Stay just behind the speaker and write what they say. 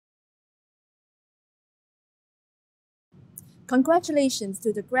Congratulations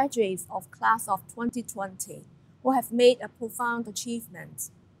to the graduates of class of 2020 who have made a profound achievement.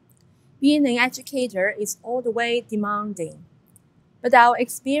 Being an educator is all the way demanding, but our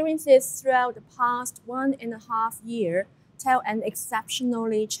experiences throughout the past 1.5 years tell an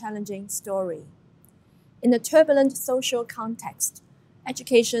exceptionally challenging story. In a turbulent social context,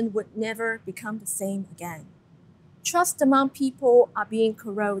 education would never become the same again. Trust among people are being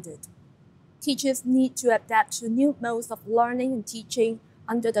corroded. Teachers need to adapt to new modes of learning and teaching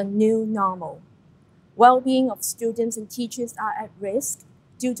under the new normal. Well-being of students and teachers are at risk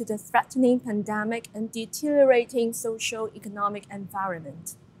due to the threatening pandemic and deteriorating socio-economic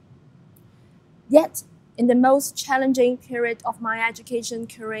environment. Yet, in the most challenging period of my education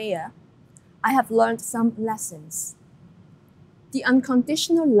career, I have learned some lessons. The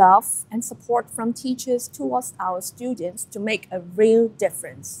unconditional love and support from teachers towards our students to make a real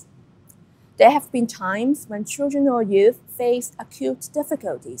difference. There have been times when children or youth face acute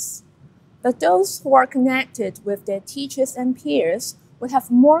difficulties, but those who are connected with their teachers and peers would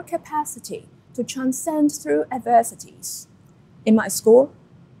have more capacity to transcend through adversities. In my school,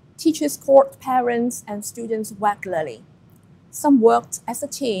 teachers called parents and students regularly. Some worked as a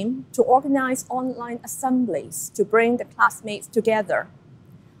team to organize online assemblies to bring the classmates together.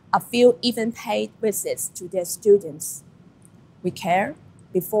 A few even paid visits to their students. We cared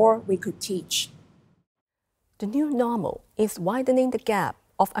before we could teach. The new normal is widening the gap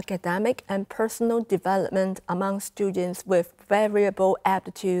of academic and personal development among students with variable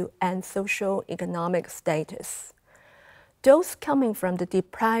aptitude and socio-economic status. Those coming from the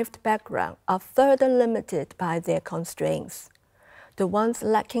deprived background are further limited by their constraints. The ones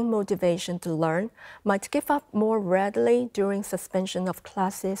lacking motivation to learn might give up more readily during suspension of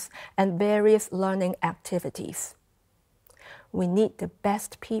classes and various learning activities. We need the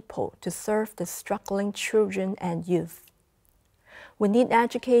best people to serve the struggling children and youth. We need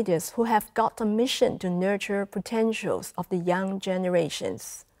educators who have got a mission to nurture potentials of the young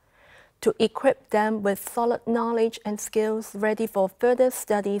generations, to equip them with solid knowledge and skills ready for further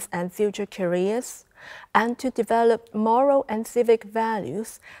studies and future careers, and to develop moral and civic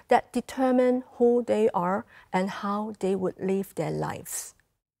values that determine who they are and how they would live their lives.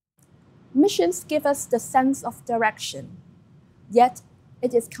 Missions give us the sense of direction. Yet,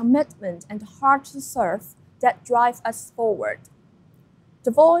 it is commitment and heart to serve that drive us forward.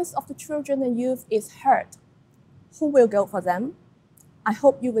 The voice of the children and youth is heard. Who will go for them? I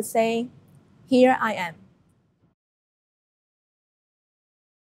hope you will say, "Here I am."